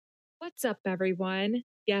What's up, everyone?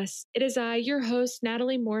 Yes, it is I, your host,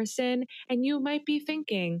 Natalie Morrison, and you might be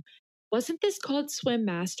thinking, wasn't this called Swim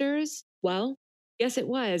Masters? Well, yes, it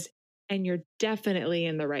was, and you're definitely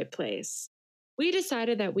in the right place. We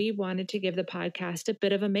decided that we wanted to give the podcast a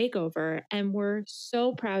bit of a makeover, and we're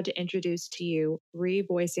so proud to introduce to you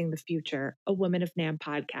Revoicing the Future, a Women of NAM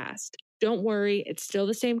podcast. Don't worry, it's still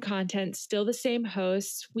the same content, still the same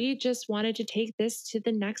hosts. We just wanted to take this to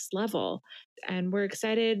the next level. And we're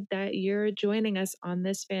excited that you're joining us on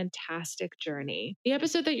this fantastic journey. The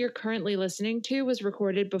episode that you're currently listening to was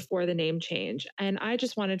recorded before the name change. And I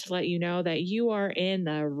just wanted to let you know that you are in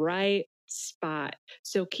the right spot.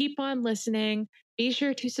 So keep on listening. Be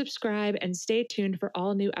sure to subscribe and stay tuned for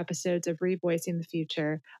all new episodes of Revoicing the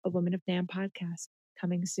Future, a Women of NAM podcast,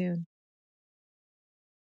 coming soon.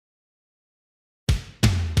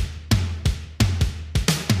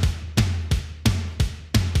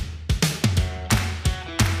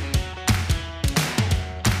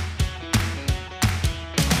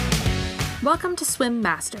 Welcome to Swim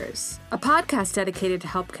Masters, a podcast dedicated to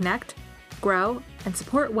help connect, grow, and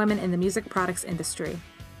support women in the music products industry.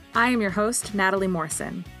 I am your host, Natalie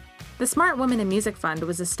Morrison. The Smart Women in Music Fund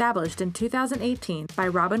was established in 2018 by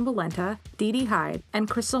Robin Walenta, Dee Dee Hyde, and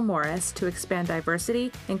Crystal Morris to expand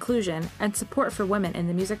diversity, inclusion, and support for women in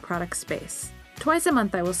the music products space. Twice a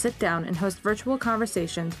month, I will sit down and host virtual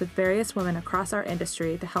conversations with various women across our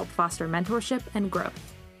industry to help foster mentorship and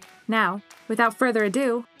growth. Now, without further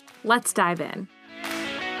ado, let's dive in.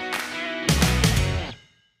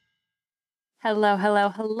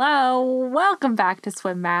 Hello. Welcome back to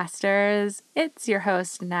Swim Masters. It's your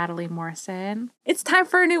host, Natalie Morrison. It's time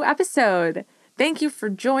for a new episode. Thank you for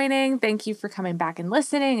joining. Thank you for coming back and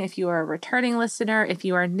listening. If you are a returning listener, if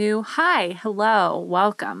you are new, hi, hello,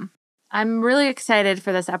 welcome. I'm really excited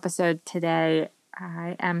for this episode today.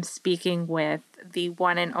 I am speaking with the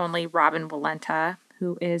one and only Robin Walenta,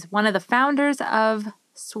 who is one of the founders of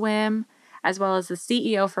Swim, as well as the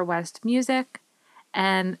CEO for West Music,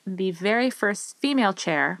 and the very first female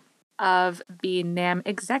chair of the NAM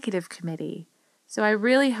Executive Committee. So I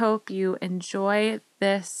really hope you enjoy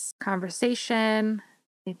this conversation.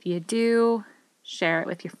 If you do, share it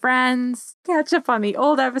with your friends. Catch up on the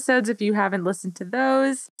old episodes if you haven't listened to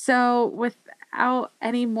those. So without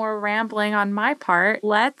any more rambling on my part,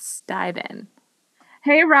 let's dive in.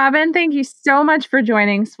 Hey, Robin, thank you so much for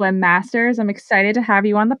joining Swim Masters. I'm excited to have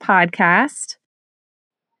you on the podcast.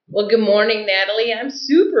 Well, good morning, Natalie. I'm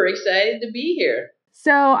super excited to be here.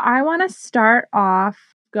 So I want to start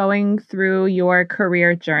off going through your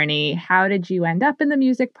career journey. How did you end up in the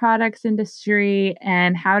music products industry,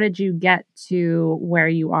 and how did you get to where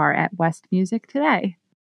you are at West Music today?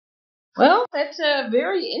 Well, that's a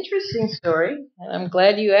very interesting story, and I'm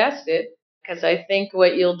glad you asked it, because I think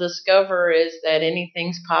what you'll discover is that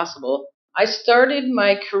anything's possible. I started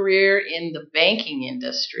my career in the banking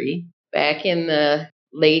industry back in the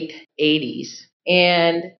late 80s,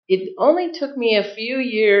 and it only took me a few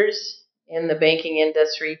years in the banking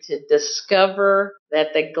industry to discover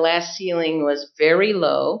that the glass ceiling was very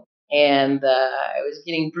low, and I was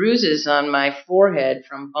getting bruises on my forehead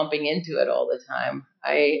from bumping into it all the time.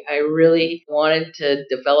 I really wanted to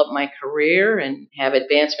develop my career and have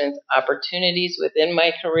advancement opportunities within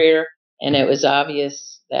my career. And it was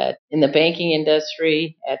obvious that in the banking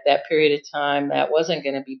industry at that period of time, that wasn't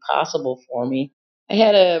going to be possible for me. I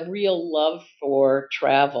had a real love for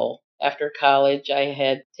travel. After college, I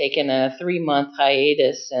had taken a 3-month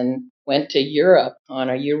hiatus and went to Europe on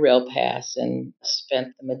a Eurail pass and spent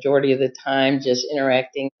the majority of the time just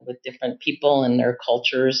interacting with different people and their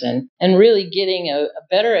cultures and really getting a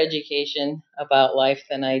better education about life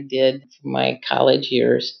than I did from my college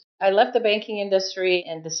years. I left the banking industry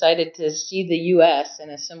and decided to see the U.S. in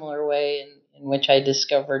a similar way in which I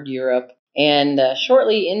discovered Europe. And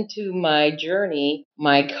shortly into my journey,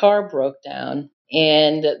 my car broke down.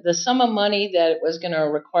 And the sum of money that it was going to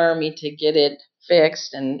require me to get it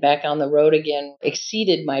fixed and back on the road again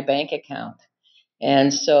exceeded my bank account.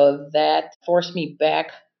 And so that forced me back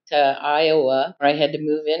to Iowa, where I had to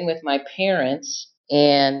move in with my parents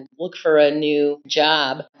and look for a new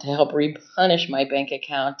job to help replenish my bank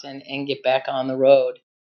account and get back on the road.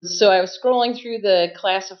 So I was scrolling through the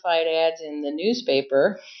classified ads in the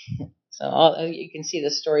newspaper. So you can see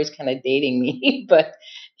the story's kind of dating me, but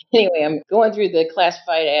anyway, I'm going through the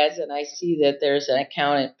classified ads and I see that there's an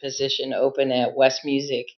accountant position open at West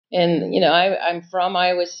Music. And, I'm from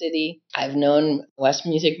Iowa City. I've known West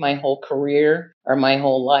Music my whole career or my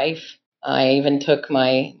whole life. I even took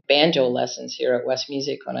my banjo lessons here at West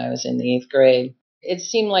Music when I was in the 8th grade. It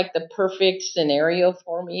seemed like the perfect scenario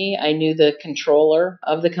for me. I knew the controller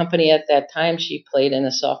of the company at that time. She played in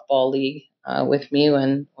a softball league with me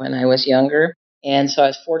when I was younger. And so I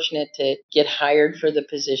was fortunate to get hired for the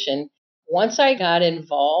position. Once I got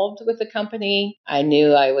involved with the company, I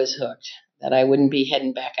knew I was hooked, that I wouldn't be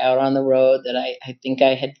heading back out on the road, that I think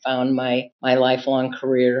I had found my lifelong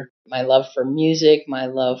career, my love for music, my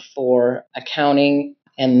love for accounting,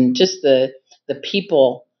 and just the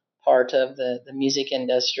people part of the music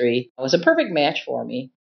industry was a perfect match for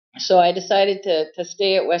me. So I decided to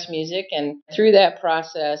stay at West Music, and through that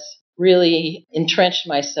process, really entrenched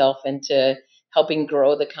myself into helping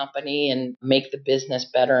grow the company and make the business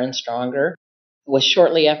better and stronger. It was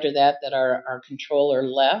shortly after that our controller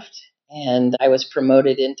left, and I was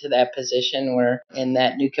promoted into that position where in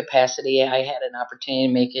that new capacity I had an opportunity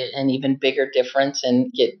to make it an even bigger difference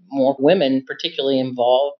and get more women particularly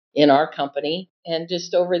involved in our company. And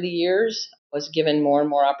just over the years was given more and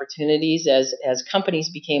more opportunities as companies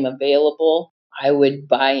became available. I would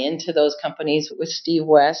buy into those companies with Steve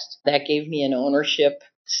West. That gave me an ownership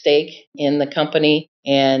stake in the company.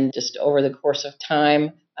 And just over the course of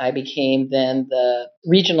time, I became then the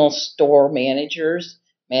regional store manager,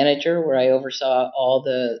 where I oversaw all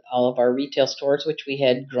of our retail stores, which we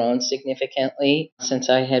had grown significantly since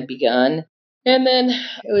I had begun. And then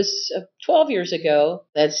it was 12 years ago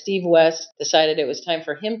that Steve West decided it was time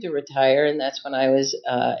for him to retire, and that's when I was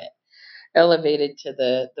elevated to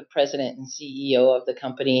the president and CEO of the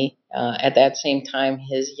company. At that same time,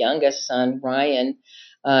 his youngest son, Ryan,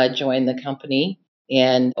 joined the company.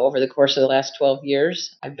 And over the course of the last 12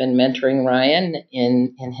 years, I've been mentoring Ryan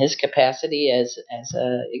in his capacity as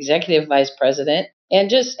executive vice president. And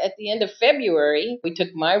just at the end of February, we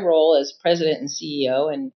took my role as president and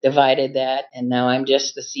CEO and divided that. And now I'm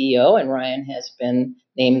just the CEO, and Ryan has been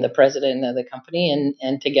named the president of the company.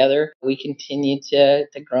 And together we continue to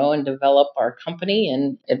grow and develop our company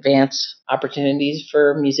and advance opportunities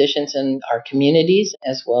for musicians in our communities,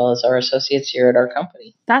 as well as our associates here at our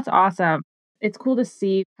company. That's awesome. It's cool to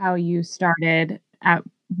see how you started at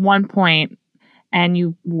one point and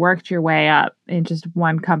you worked your way up in just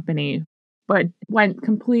one company, but went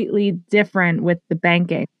completely different with the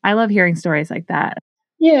banking. I love hearing stories like that.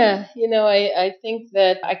 Yeah, I think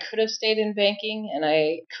that I could have stayed in banking and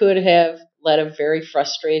I could have led a very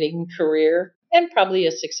frustrating career and probably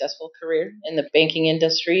a successful career in the banking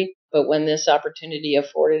industry. But when this opportunity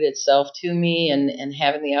afforded itself to me and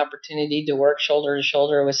having the opportunity to work shoulder to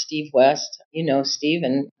shoulder with Steve West, Steve,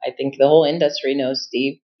 and I think the whole industry knows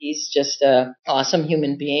Steve. He's just an awesome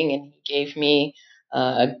human being, and he gave me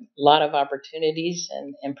a lot of opportunities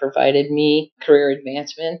and provided me career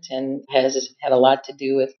advancement, and has had a lot to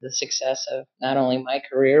do with the success of not only my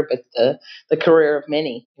career, but the career of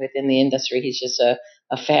many within the industry. He's just a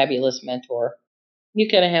fabulous mentor. You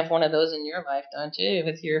kind of have one of those in your life, don't you,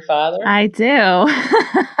 with your father? I do.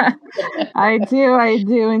 I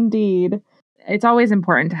do indeed. It's always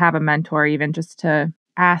important to have a mentor, even just to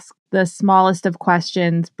ask the smallest of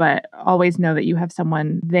questions, but always know that you have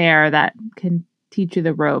someone there that can teach you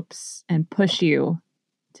the ropes and push you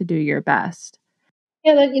to do your best.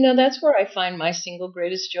 Yeah, that's where I find my single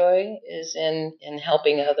greatest joy is in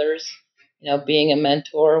helping others. Being a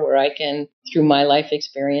mentor where I can, through my life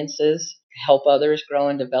experiences, help others grow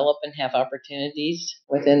and develop and have opportunities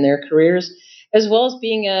within their careers, as well as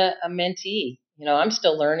being a mentee. I'm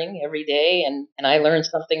still learning every day, and I learn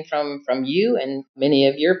something from you and many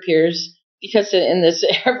of your peers, because in this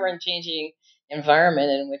ever changing environment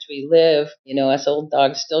in which we live, us old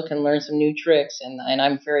dogs still can learn some new tricks, and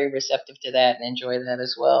I'm very receptive to that and enjoy that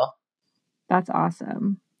as well. That's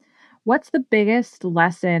awesome. What's the biggest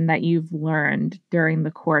lesson that you've learned during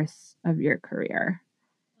the course of your career?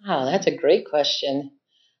 Wow, that's a great question.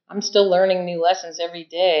 I'm still learning new lessons every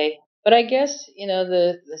day, but I guess,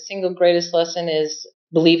 the single greatest lesson is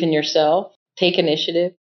believe in yourself, take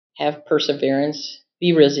initiative, have perseverance,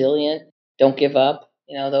 be resilient, don't give up.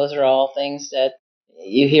 Those are all things that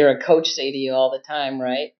you hear a coach say to you all the time,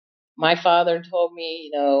 right? My father told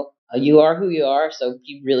me, you are who you are, so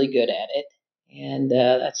be really good at it. And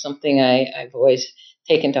that's something I've always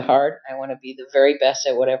taken to heart. I want to be the very best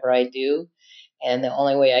at whatever I do. And the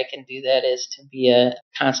only way I can do that is to be a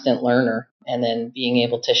constant learner and then being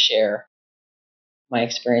able to share my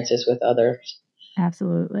experiences with others.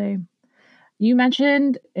 Absolutely. You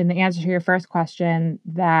mentioned in the answer to your first question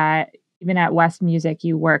that even at West Music,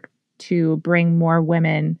 you worked to bring more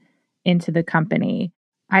women into the company.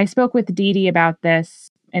 I spoke with Dee Dee about this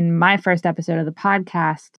in my first episode of the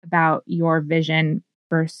podcast about your vision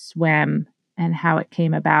for SWIM and how it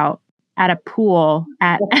came about at a pool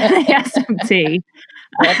at SMT.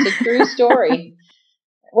 That's a true story.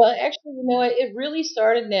 Well, actually, it really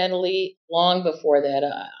started, Natalie, long before that.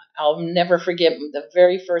 I'll never forget the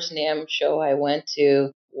very first NAM show I went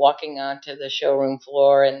to, walking onto the showroom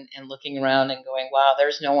floor and looking around and going, wow,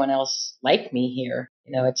 there's no one else like me here.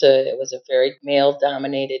 It was a very male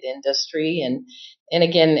dominated industry. And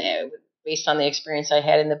again, based on the experience I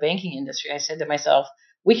had in the banking industry, I said to myself,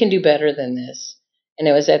 we can do better than this. And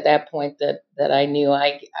it was at that point that I knew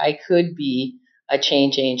I could be a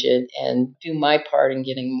change agent and do my part in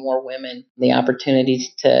getting more women the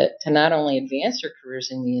opportunities to not only advance their careers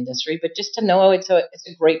in the industry, but just to know it's a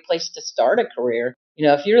great place to start a career.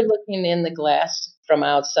 If you're looking in the glass from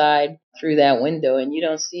outside through that window and you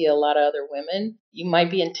don't see a lot of other women, you might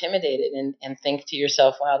be intimidated and think to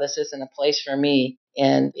yourself, wow, this isn't a place for me.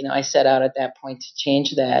 And, I set out at that point to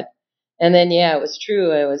change that. And then, yeah, it was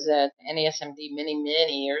true. I was at NASMD many,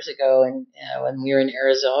 many years ago, and when we were in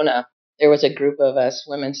Arizona, there was a group of us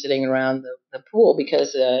women sitting around the pool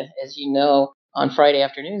because, as you know, on Friday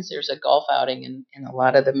afternoons, there's a golf outing and a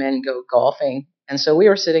lot of the men go golfing. And so we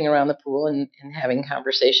were sitting around the pool and having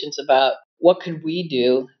conversations about what could we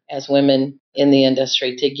do as women in the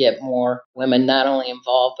industry to get more women not only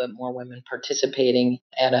involved, but more women participating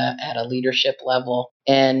at a leadership level.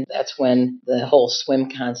 And that's when the whole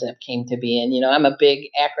SWIM concept came to be. And, I'm a big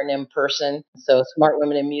acronym person. So Smart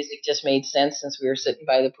Women in Music just made sense since we were sitting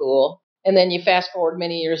by the pool. And then you fast forward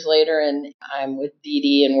many years later, and I'm with Dee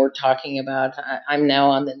Dee, and we're talking about, I'm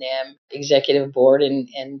now on the NAM executive board, and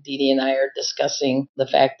Dee Dee and I are discussing the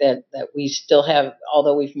fact that we still have,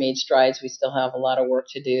 although we've made strides, we still have a lot of work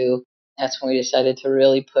to do. That's when we decided to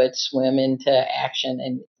really put SWIM into action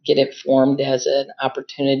and get it formed as an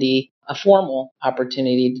opportunity, a formal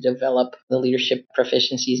opportunity to develop the leadership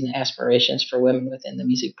proficiencies and aspirations for women within the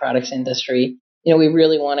music products industry. We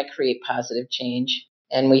really want to create positive change.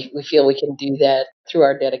 And we feel we can do that through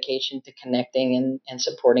our dedication to connecting and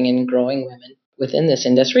supporting and growing women within this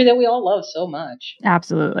industry that we all love so much.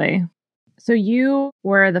 Absolutely. So you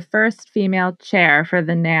were the first female chair for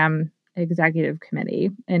the NAM Executive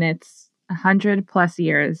Committee in its 100 plus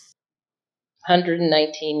years.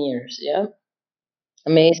 119 years, yeah.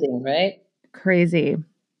 Amazing, right? Crazy,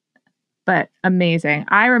 but amazing.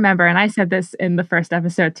 I remember, and I said this in the first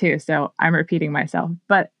episode too, so I'm repeating myself,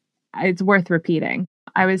 but it's worth repeating.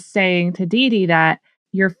 I was saying to Dee Dee that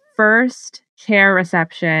your first chair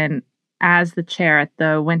reception as the chair at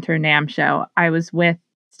the Winter NAM show, I was with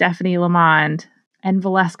Stephanie Lamond and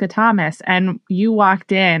Valeska Thomas, and you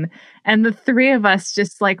walked in, and the three of us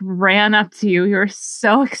just like ran up to you. You were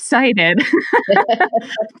so excited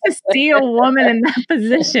to see a woman in that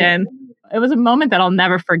position. It was a moment that I'll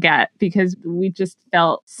never forget because we just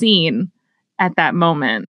felt seen at that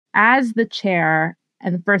moment. As the chair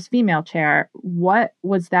and the first female chair, what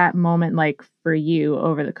was that moment like for you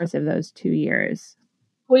over the course of those 2 years?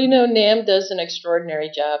 Well, NAM does an extraordinary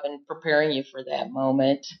job in preparing you for that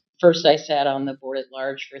moment. First, I sat on the board at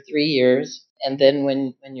large for 3 years. And then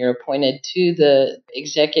when you're appointed to the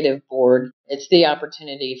executive board, it's the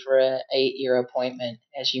opportunity for an 8-year appointment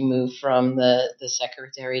as you move from the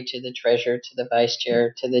secretary to the treasurer to the vice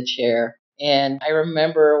chair to the chair. And I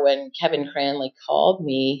remember when Kevin Cranley called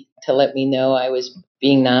me to let me know I was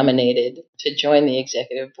being nominated to join the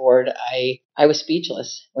executive board, I was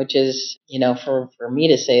speechless, which is, for me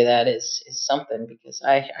to say that is something because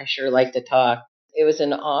I sure like to talk. It was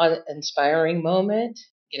an awe-inspiring moment,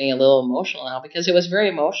 getting a little emotional now because it was very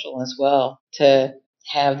emotional as well to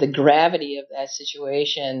have the gravity of that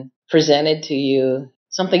situation presented to you,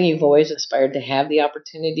 something you've always aspired to have the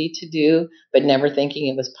opportunity to do, but never thinking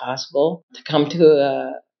it was possible to come to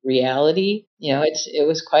a reality. It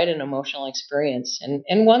was quite an emotional experience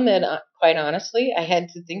and one that quite honestly, I had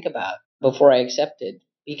to think about before I accepted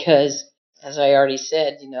because as I already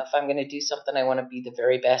said, if I'm going to do something, I want to be the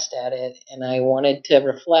very best at it. And I wanted to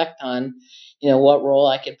reflect on, what role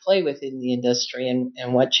I could play within the industry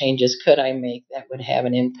and what changes could I make that would have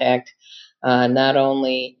an impact, not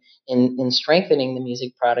only in strengthening the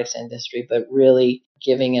music products industry, but really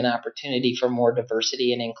giving an opportunity for more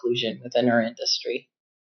diversity and inclusion within our industry.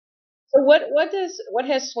 So what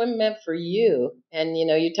has swim meant for you? And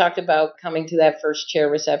you talked about coming to that first chair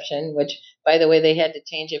reception, which by the way they had to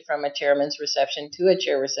change it from a chairman's reception to a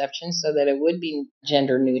chair reception so that it would be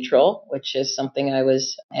gender neutral, which is something I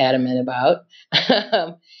was adamant about.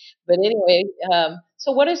 But anyway,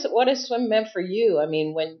 so what is swim meant for you? I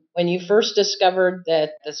mean, when you first discovered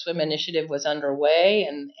that the swim initiative was underway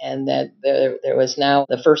and that there was now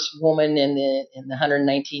the first woman in the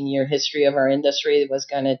 119-year history of our industry that was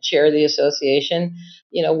going to chair the association,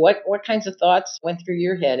 what kinds of thoughts went through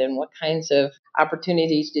your head and what kinds of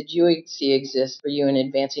opportunities did you see exist for you in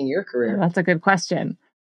advancing your career? That's a good question.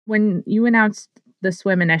 When you announced the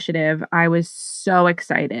swim initiative, I was so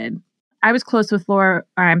excited. I was close with Laura,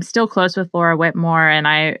 or I'm still close with Laura Whitmore, and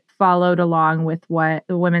I followed along with what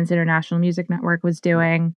the Women's International Music Network was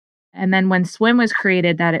doing. And then when Swim was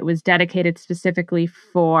created, that it was dedicated specifically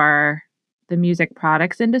for the music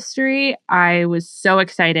products industry, I was so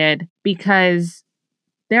excited because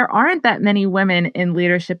there aren't that many women in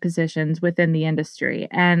leadership positions within the industry.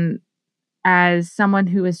 And as someone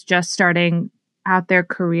who is just starting out their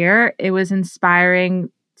career, it was inspiring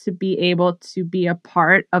to be able to be a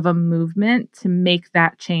part of a movement to make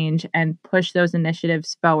that change and push those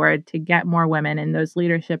initiatives forward to get more women in those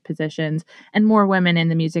leadership positions and more women in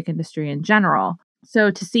the music industry in general. So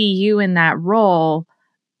to see you in that role,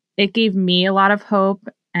 it gave me a lot of hope,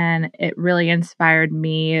 and it really inspired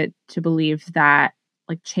me to believe that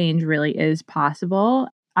like change really is possible.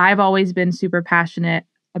 I've always been super passionate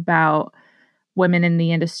about women in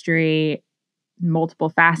the industry, multiple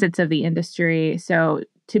facets of the industry. So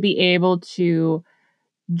to be able to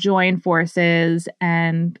join forces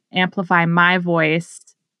and amplify my voice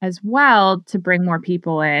as well to bring more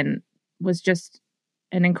people in was just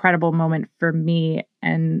an incredible moment for me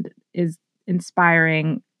and is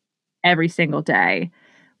inspiring every single day,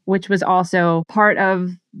 which was also part of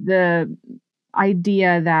the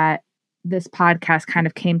idea that this podcast kind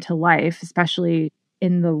of came to life, especially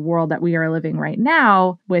in the world that we are living right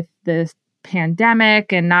now with this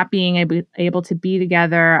pandemic and not being able to be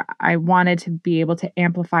together. I wanted to be able to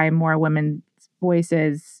amplify more women's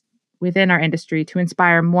voices within our industry to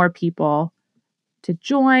inspire more people to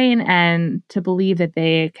join and to believe that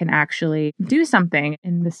they can actually do something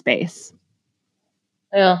in the space.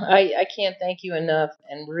 Well, I can't thank you enough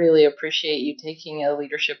and really appreciate you taking a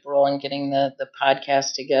leadership role and getting the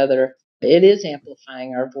podcast together. It is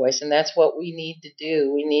amplifying our voice, and that's what we need to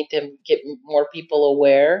do. We need to get more people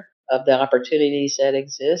aware of the opportunities that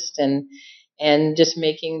exist and just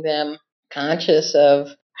making them conscious of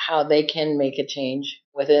how they can make a change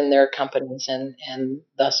within their companies and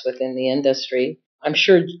thus within the industry. I'm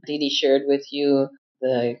sure Dee Dee shared with you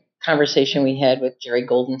the conversation we had with Jerry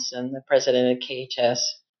Goldenson, the president of KHS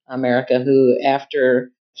America, who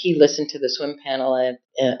after he listened to the swim panel at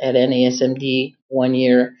NASMD one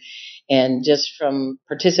year, and just from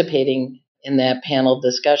participating in that panel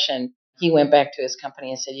discussion, he went back to his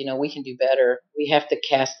company and said, we can do better. We have to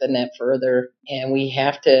cast the net further, and we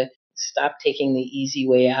have to stop taking the easy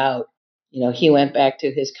way out. He went back to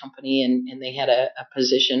his company and they had a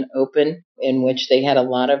position open in which they had a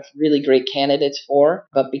lot of really great candidates for.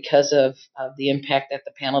 But because of the impact that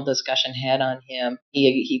the panel discussion had on him,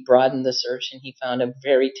 he broadened the search and he found a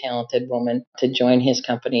very talented woman to join his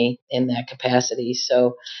company in that capacity.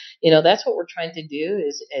 So, that's what we're trying to do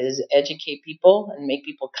is educate people and make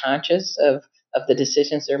people conscious of the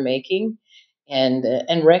decisions they're making and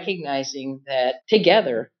recognizing that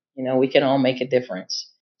together, we can all make a difference.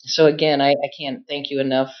 So again, I can't thank you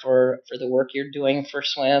enough for the work you're doing for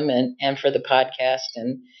Swim and for the podcast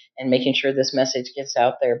and making sure this message gets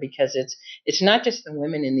out there, because it's not just the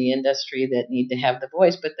women in the industry that need to have the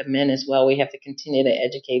voice, but the men as well. We have to continue to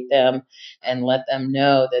educate them and let them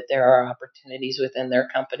know that there are opportunities within their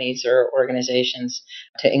companies or organizations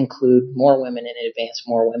to include more women and advance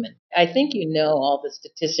more women. I think all the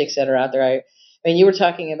statistics that are out there. I mean, you were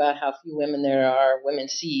talking about how few women there are, women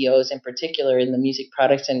CEOs in particular in the music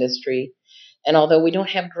products industry. And although we don't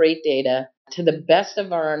have great data, to the best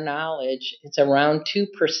of our knowledge, it's around 2%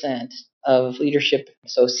 of leadership,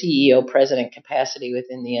 so CEO, president capacity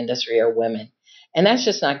within the industry are women. And that's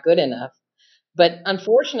just not good enough. But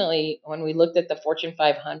unfortunately, when we looked at the Fortune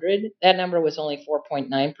 500, that number was only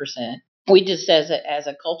 4.9%. We just, as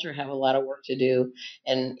a culture, have a lot of work to do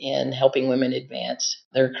in helping women advance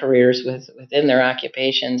their careers within their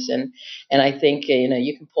occupations. And I think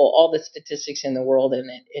you can pull all the statistics in the world, and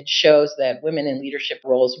it shows that women in leadership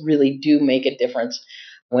roles really do make a difference.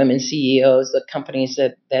 Women CEOs, the companies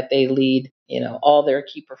that they lead, all their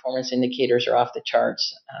key performance indicators are off the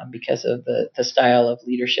charts because of the style of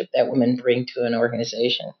leadership that women bring to an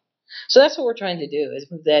organization. So that's what we're trying to do, is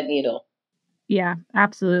move that needle. Yeah,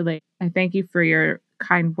 absolutely. I thank you for your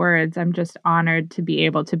kind words. I'm just honored to be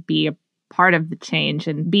able to be a part of the change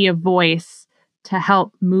and be a voice to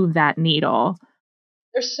help move that needle.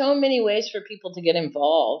 There's so many ways for people to get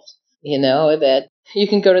involved, that you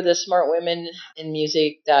can go to the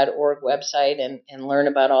smartwomeninmusic.org website and learn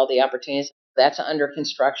about all the opportunities. That's under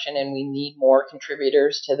construction, and we need more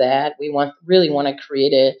contributors to that. We really want to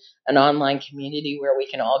create an online community where we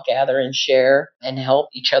can all gather and share and help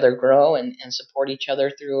each other grow and support each other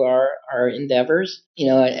through our endeavors.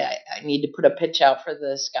 I need to put a pitch out for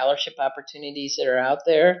the scholarship opportunities that are out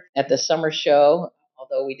there at the summer show.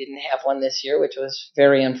 although we didn't have one this year, which was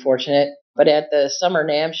very unfortunate. But at the Summer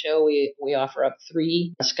NAMM show, we offer up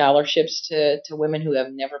 3 scholarships to women who have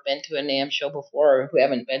never been to a NAMM show before or who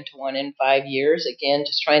haven't been to one in 5 years. Again,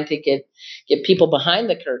 just trying to get people behind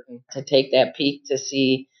the curtain to take that peek to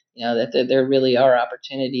see that there really are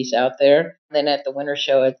opportunities out there. And then at the winter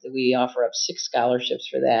show, we offer up 6 scholarships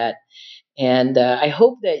for that. And I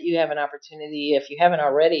hope that you have an opportunity, if you haven't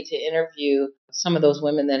already, to interview some of those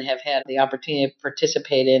women that have had the opportunity to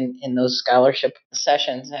participate in those scholarship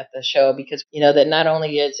sessions at the show, because that not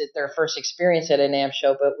only is it their first experience at a NAMM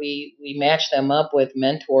show, but we match them up with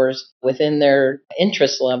mentors within their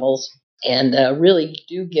interest levels and really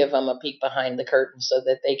do give them a peek behind the curtain so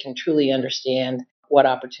that they can truly understand what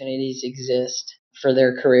opportunities exist for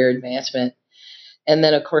their career advancement. And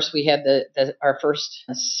then, of course, we had our first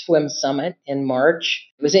swim summit in March.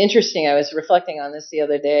 It was interesting. I was reflecting on this the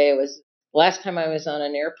other day. It was last time I was on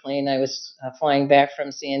an airplane. I was flying back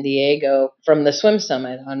from San Diego from the swim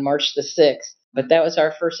summit on March the 6th. But that was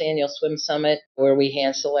our first annual swim summit where we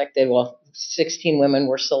hand selected, 16 women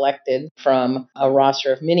were selected from a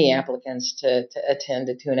roster of many applicants to attend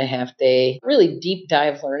a 2.5-day, really deep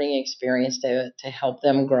dive learning experience to help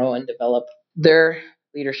them grow and develop their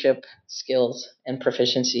leadership skills and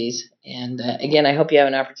proficiencies. And again, I hope you have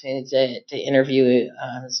an opportunity to interview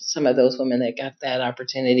some of those women that got that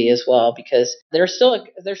opportunity as well, because they're still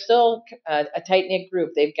a tight knit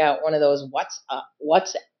group. They've got one of those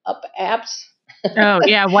WhatsApp apps. Oh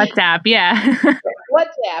yeah, WhatsApp. Yeah.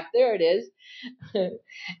 WhatsApp. There it is.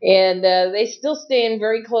 And they still stay in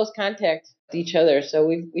very close contact with each other. So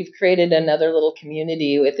we've created another little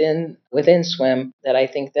community within swim that I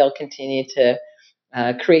think they'll continue to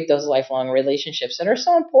create those lifelong relationships that are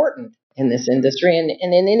so important in this industry and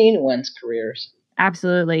in anyone's careers.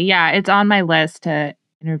 Absolutely. Yeah, it's on my list to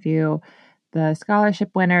interview the scholarship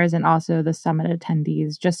winners and also the summit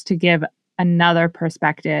attendees, just to give another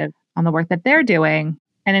perspective on the work that they're doing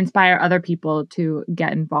and inspire other people to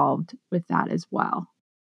get involved with that as well.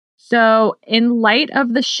 So, in light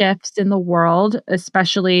of the shifts in the world,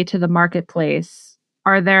 especially to the marketplace,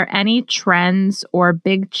 are there any trends or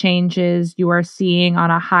big changes you are seeing on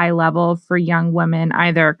a high level for young women,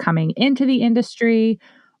 either coming into the industry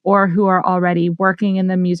or who are already working in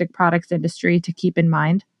the music products industry, to keep in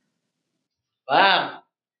mind? Wow,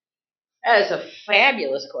 that is a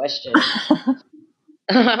fabulous question.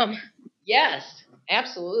 Yes,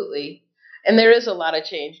 absolutely. And there is a lot of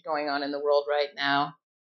change going on in the world right now.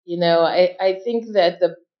 I think that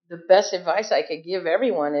the best advice I could give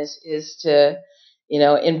everyone is to,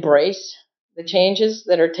 embrace the changes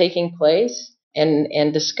that are taking place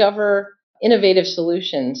and discover innovative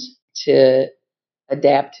solutions to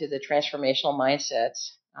adapt to the transformational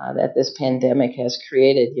mindsets that this pandemic has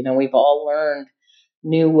created. We've all learned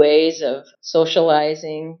new ways of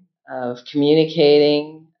socializing, of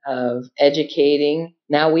communicating, of educating.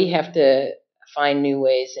 Now we have to find new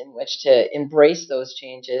ways in which to embrace those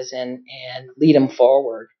changes and lead them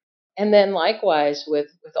forward. And then likewise with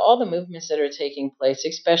all the movements that are taking place,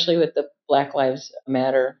 especially with the Black Lives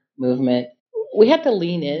Matter movement, we have to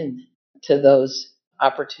lean in to those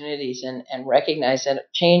opportunities and recognize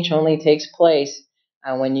that change only takes place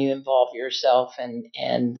when you involve yourself and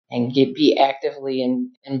be actively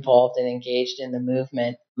involved and engaged in the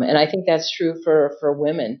movement. And I think that's true for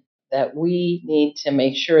women, that we need to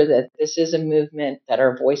make sure that this is a movement, that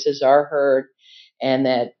our voices are heard, and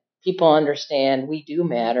that people understand we do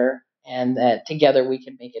matter, and that together we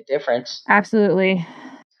can make a difference. Absolutely.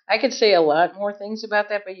 I could say a lot more things about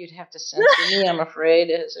that, but you'd have to censor me, I'm afraid,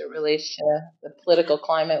 as it relates to the political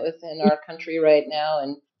climate within our country right now.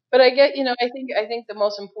 But I think the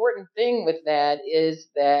most important thing with that is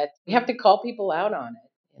that we have to call people out on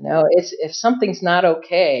it. It's if something's not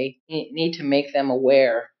okay, you need to make them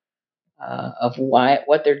aware of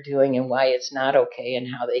what they're doing and why it's not okay and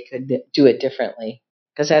how they could do it differently,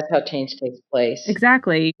 because that's how change takes place.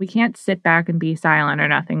 Exactly. We can't sit back and be silent or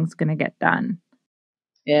nothing's going to get done.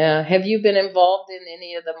 Yeah. Have you been involved in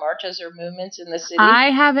any of the marches or movements in the city?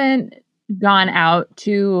 I haven't gone out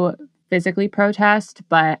to physically protest,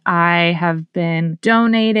 but I have been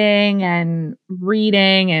donating and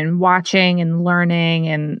reading and watching and learning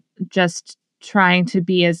and just trying to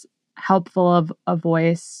be as helpful of a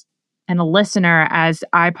voice and a listener as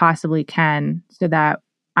I possibly can, so that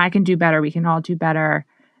I can do better, we can all do better,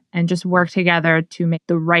 and just work together to make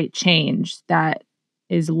the right change that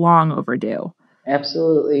is long overdue.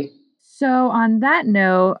 Absolutely. So on that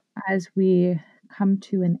note, as we come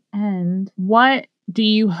to an end, what do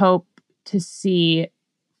you hope to see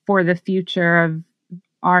for the future of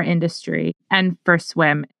our industry and for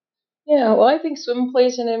swim? Yeah, well, I think swim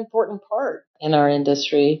plays an important part in our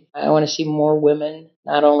industry. I want to see more women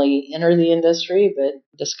not only enter the industry, but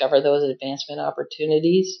discover those advancement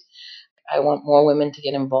opportunities. I want more women to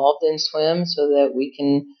get involved in swim so that we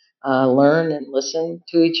can learn and listen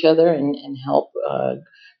to each other and help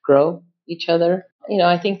grow each other.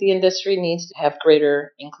 I think the industry needs to have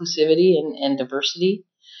greater inclusivity and diversity.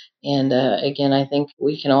 And again, I think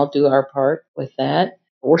we can all do our part with that.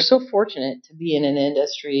 We're so fortunate to be in an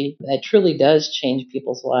industry that truly does change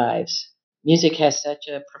people's lives. Music has such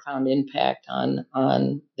a profound impact on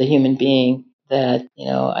the human being that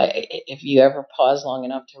if you ever pause long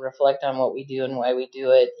enough to reflect on what we do and why we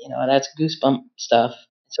do it, that's goosebump stuff.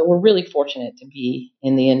 So we're really fortunate to be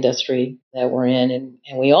in the industry that we're in,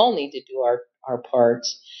 and we all need to do our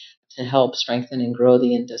parts to help strengthen and grow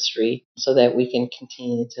the industry so that we can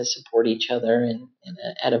continue to support each other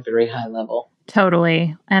at a very high level.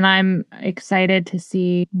 Totally. And I'm excited to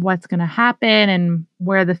see what's going to happen and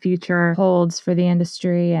where the future holds for the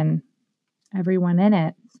industry and everyone in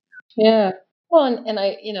it. Yeah. Well, and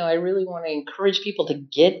I really want to encourage people to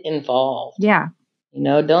get involved. Yeah.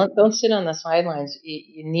 Don't sit on the sidelines.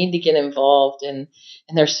 You need to get involved, and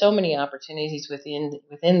there's so many opportunities within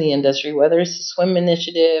the industry, whether it's the Swim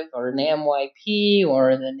Initiative or NAMYP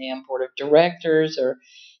or the NAM Board of Directors, or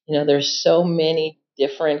there's so many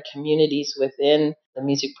different communities within the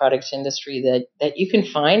music products industry that you can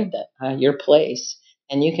find your place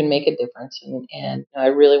and you can make a difference. And I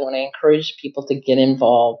really want to encourage people to get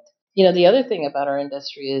involved. The other thing about our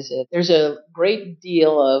industry is that there's a great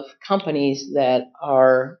deal of companies that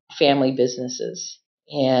are family businesses,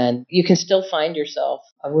 and you can still find yourself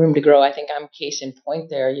a room to grow. I think I'm case in point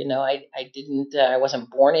there. I wasn't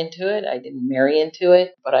born into it. I didn't marry into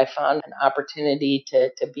it, but I found an opportunity to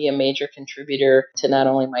be a major contributor to not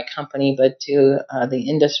only my company, but to the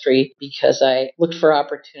industry, because I looked for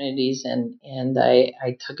opportunities and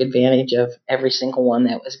I took advantage of every single one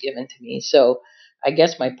that was given to me. So I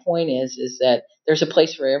guess my point is that there's a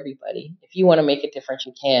place for everybody. If you want to make a difference,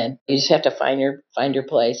 you can. You just have to find your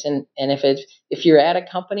place. And if you're at a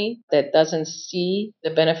company that doesn't see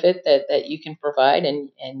the benefit that you can provide,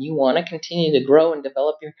 and you want to continue to grow and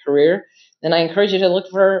develop your career, then I encourage you to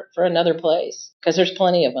look for another place, because there's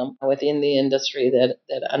plenty of them within the industry that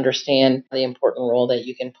understand the important role that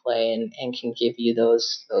you can play and can give you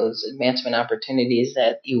those advancement opportunities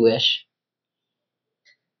that you wish.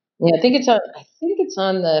 Yeah, I think it's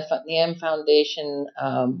on the NAM Foundation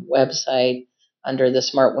website under the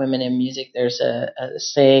Smart Women in Music. There's a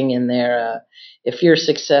saying in there: "If you're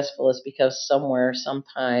successful, it's because somewhere,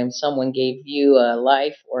 sometime, someone gave you a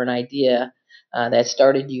life or an idea that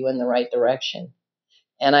started you in the right direction."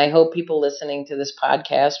 And I hope people listening to this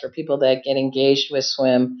podcast or people that get engaged with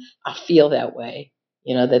swim feel that way.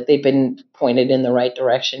 That they've been pointed in the right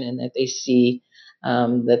direction, and that they see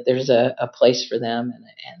that there's a place for them and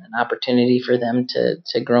an opportunity for them to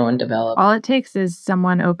grow and develop. All it takes is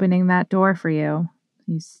someone opening that door for you.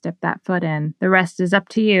 You step that foot in. The rest is up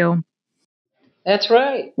to you. That's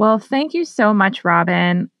right. Well, thank you so much,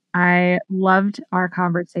 Robin. I loved our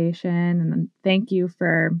conversation, and thank you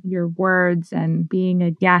for your words and being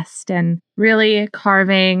a guest and really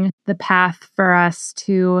carving the path for us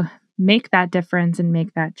to make that difference and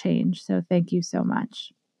make that change. So thank you so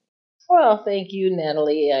much. Well, thank you,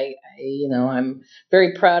 Natalie. I'm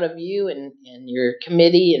very proud of you and your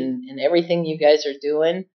committee and everything you guys are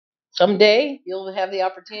doing. Someday you'll have the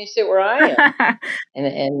opportunity to sit where I am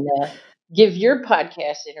and give your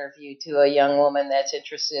podcast interview to a young woman that's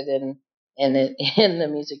interested in the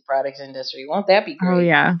music products industry. Won't that be great? Oh,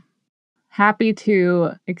 yeah. Happy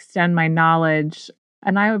to extend my knowledge.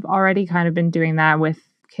 And I've already kind of been doing that with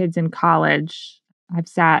kids in college. I've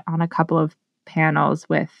sat on a couple of panels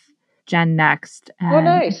with Gen Next. And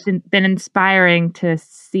nice. It's been inspiring to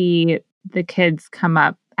see the kids come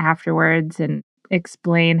up afterwards and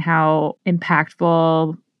explain how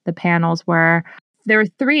impactful the panels were. There were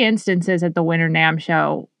 3 instances at the Winter NAMM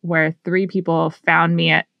show where 3 people found me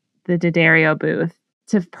at the D'Addario booth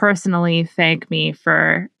to personally thank me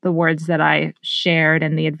for the words that I shared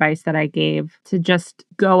and the advice that I gave, to just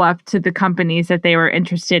go up to the companies that they were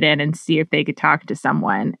interested in and see if they could talk to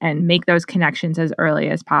someone and make those connections as early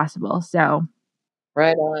as possible. So,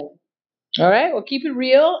 right on. All right. Well, keep it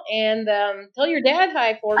real and tell your dad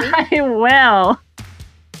hi for me. I will.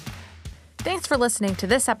 Thanks for listening to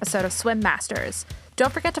this episode of Swim Masters.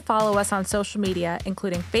 Don't forget to follow us on social media,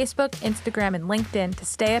 including Facebook, Instagram, and LinkedIn, to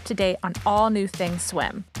stay up to date on all new things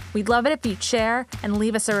swim. We'd love it if you'd share and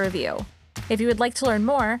leave us a review. If you would like to learn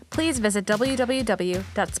more, please visit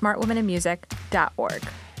www.smartwomeninmusic.org.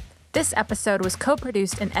 This episode was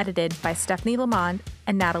co-produced and edited by Stephanie Lamond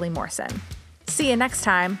and Natalie Morrison. See you next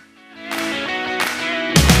time.